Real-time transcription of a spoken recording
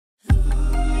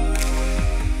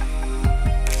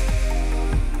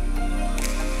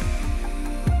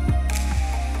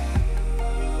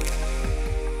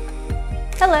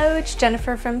Hello, it's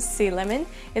Jennifer from heysealemon.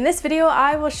 In this video,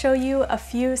 I will show you a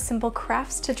few simple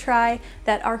crafts to try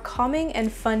that are calming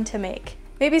and fun to make.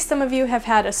 Maybe some of you have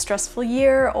had a stressful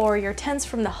year, or you're tense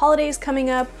from the holidays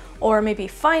coming up, or maybe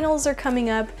finals are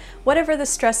coming up. Whatever the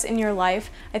stress in your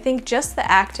life, I think just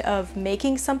the act of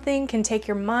making something can take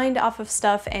your mind off of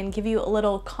stuff and give you a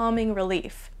little calming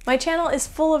relief. My channel is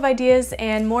full of ideas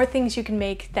and more things you can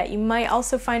make that you might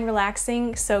also find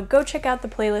relaxing, so go check out the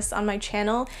playlist on my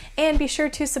channel and be sure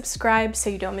to subscribe so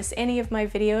you don't miss any of my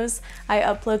videos. I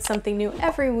upload something new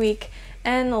every week,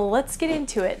 and let's get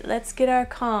into it. Let's get our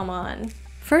calm on.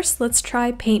 First, let's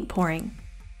try paint pouring.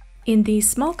 In these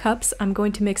small cups, I'm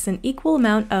going to mix an equal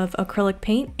amount of acrylic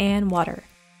paint and water.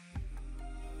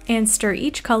 And stir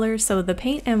each color so the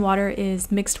paint and water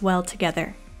is mixed well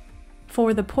together.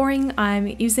 For the pouring, I'm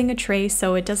using a tray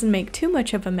so it doesn't make too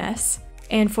much of a mess.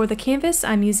 And for the canvas,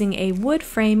 I'm using a wood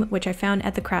frame which I found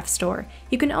at the craft store.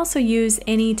 You can also use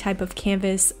any type of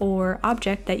canvas or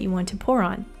object that you want to pour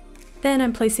on. Then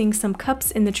I'm placing some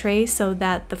cups in the tray so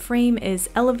that the frame is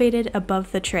elevated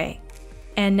above the tray.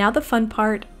 And now the fun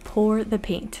part, pour the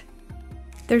paint.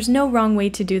 There's no wrong way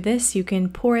to do this. You can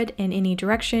pour it in any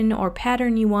direction or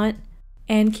pattern you want,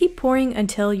 and keep pouring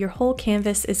until your whole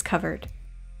canvas is covered.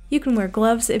 You can wear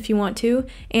gloves if you want to,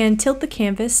 and tilt the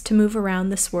canvas to move around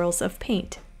the swirls of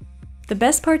paint. The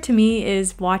best part to me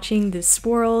is watching the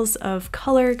swirls of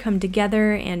color come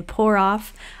together and pour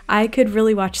off. I could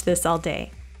really watch this all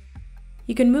day.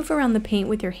 You can move around the paint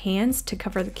with your hands to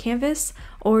cover the canvas,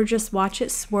 or just watch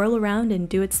it swirl around and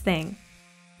do its thing.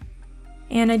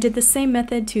 And I did the same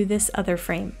method to this other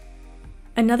frame.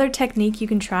 Another technique you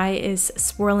can try is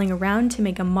swirling around to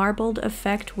make a marbled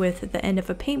effect with the end of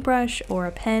a paintbrush or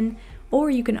a pen, or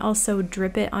you can also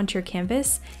drip it onto your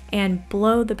canvas and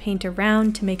blow the paint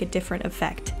around to make a different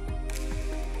effect.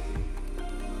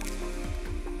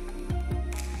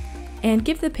 And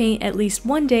give the paint at least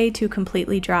one day to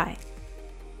completely dry.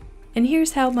 And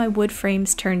here's how my wood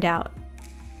frames turned out.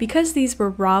 Because these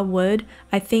were raw wood,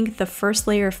 I think the first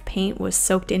layer of paint was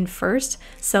soaked in first,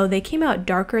 so they came out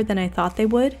darker than I thought they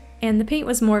would, and the paint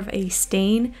was more of a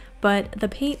stain, but the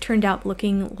paint turned out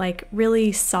looking like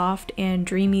really soft and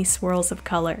dreamy swirls of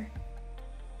color.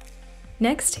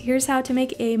 Next, here's how to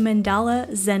make a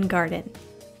mandala zen garden.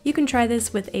 You can try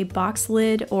this with a box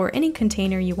lid or any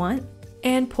container you want,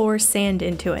 and pour sand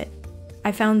into it.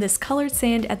 I found this colored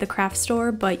sand at the craft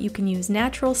store, but you can use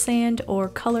natural sand or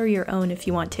color your own if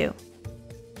you want to.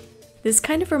 This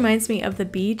kind of reminds me of the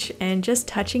beach, and just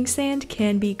touching sand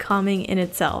can be calming in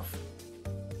itself.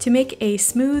 To make a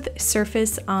smooth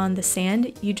surface on the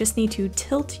sand, you just need to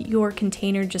tilt your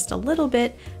container just a little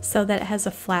bit so that it has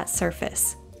a flat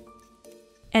surface.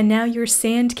 And now your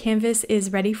sand canvas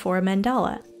is ready for a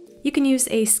mandala. You can use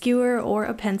a skewer or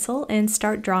a pencil and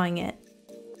start drawing it.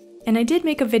 And I did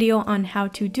make a video on how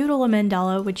to doodle a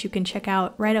mandala, which you can check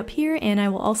out right up here, and I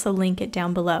will also link it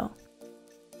down below.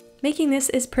 Making this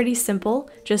is pretty simple.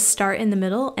 Just start in the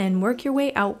middle and work your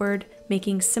way outward,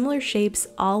 making similar shapes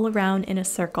all around in a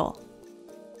circle.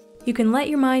 You can let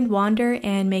your mind wander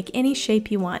and make any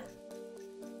shape you want.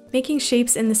 Making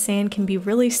shapes in the sand can be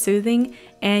really soothing,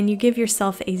 and you give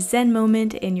yourself a zen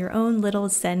moment in your own little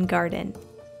zen garden.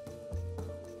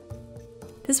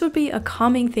 This would be a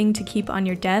calming thing to keep on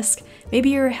your desk. Maybe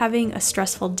you're having a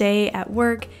stressful day at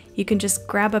work, you can just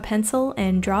grab a pencil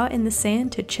and draw in the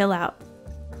sand to chill out.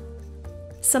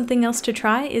 Something else to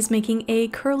try is making a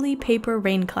curly paper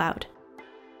rain cloud.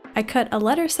 I cut a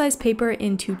letter-sized paper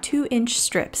into 2-inch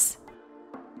strips.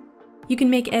 You can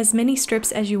make as many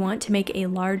strips as you want to make a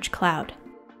large cloud.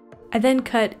 I then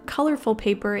cut colorful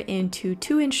paper into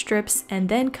 2-inch strips and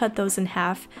then cut those in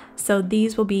half, so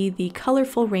these will be the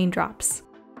colorful raindrops.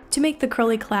 To make the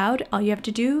curly cloud, all you have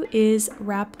to do is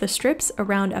wrap the strips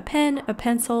around a pen, a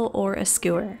pencil, or a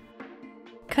skewer.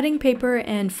 Cutting paper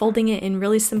and folding it in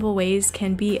really simple ways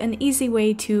can be an easy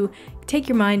way to take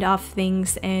your mind off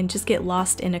things and just get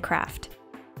lost in a craft.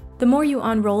 The more you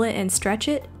unroll it and stretch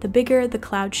it, the bigger the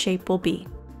cloud shape will be.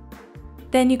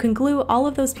 Then you can glue all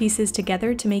of those pieces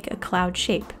together to make a cloud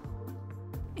shape.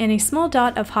 And a small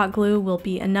dot of hot glue will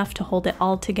be enough to hold it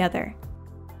all together.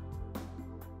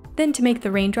 Then to make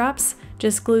the raindrops,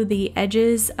 just glue the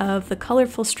edges of the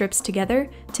colorful strips together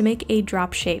to make a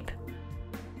drop shape.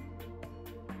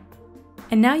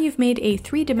 And now you've made a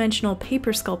 3-dimensional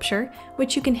paper sculpture,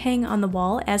 which you can hang on the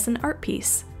wall as an art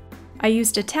piece. I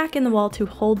used a tack in the wall to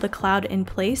hold the cloud in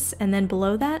place, and then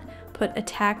below that, put a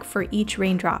tack for each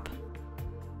raindrop.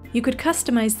 You could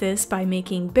customize this by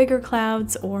making bigger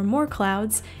clouds or more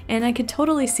clouds, and I could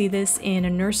totally see this in a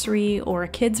nursery or a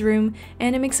kid's room,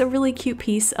 and it makes a really cute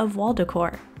piece of wall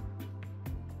decor.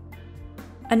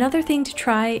 Another thing to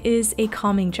try is a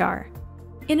calming jar.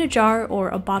 In a jar or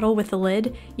a bottle with a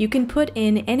lid, you can put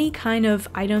in any kind of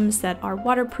items that are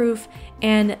waterproof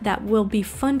and that will be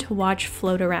fun to watch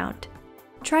float around.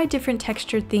 Try different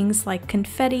textured things like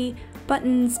confetti,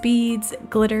 buttons, beads,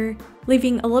 glitter.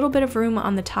 Leaving a little bit of room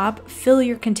on the top, fill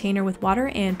your container with water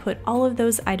and put all of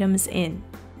those items in.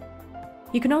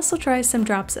 You can also try some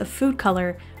drops of food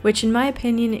color, which in my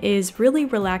opinion is really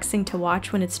relaxing to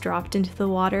watch when it's dropped into the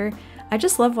water. I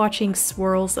just love watching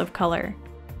swirls of color.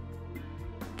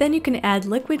 Then you can add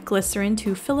liquid glycerin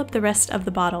to fill up the rest of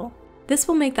the bottle. This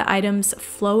will make the items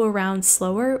flow around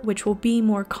slower, which will be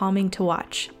more calming to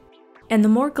watch. And the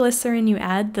more glycerin you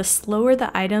add, the slower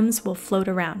the items will float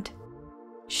around.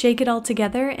 Shake it all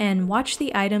together and watch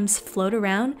the items float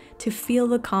around to feel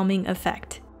the calming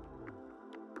effect.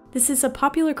 This is a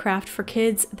popular craft for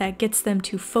kids that gets them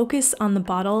to focus on the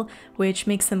bottle, which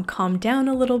makes them calm down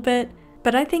a little bit,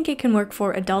 but I think it can work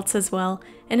for adults as well,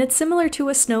 and it's similar to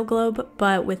a snow globe,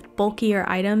 but with bulkier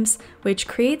items, which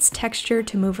creates texture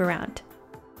to move around.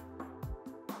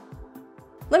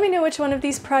 Let me know which one of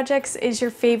these projects is your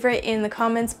favorite in the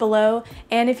comments below,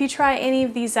 and if you try any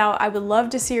of these out, I would love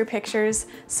to see your pictures,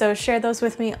 so share those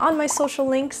with me on my social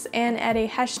links and add a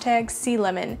hashtag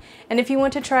 #heysealemon. And if you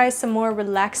want to try some more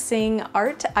relaxing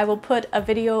art, I will put a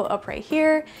video up right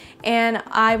here, and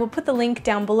I will put the link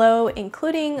down below,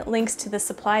 including links to the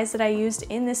supplies that I used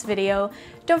in this video.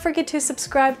 Don't forget to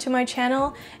subscribe to my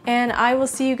channel, and I will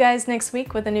see you guys next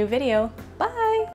week with a new video. Bye!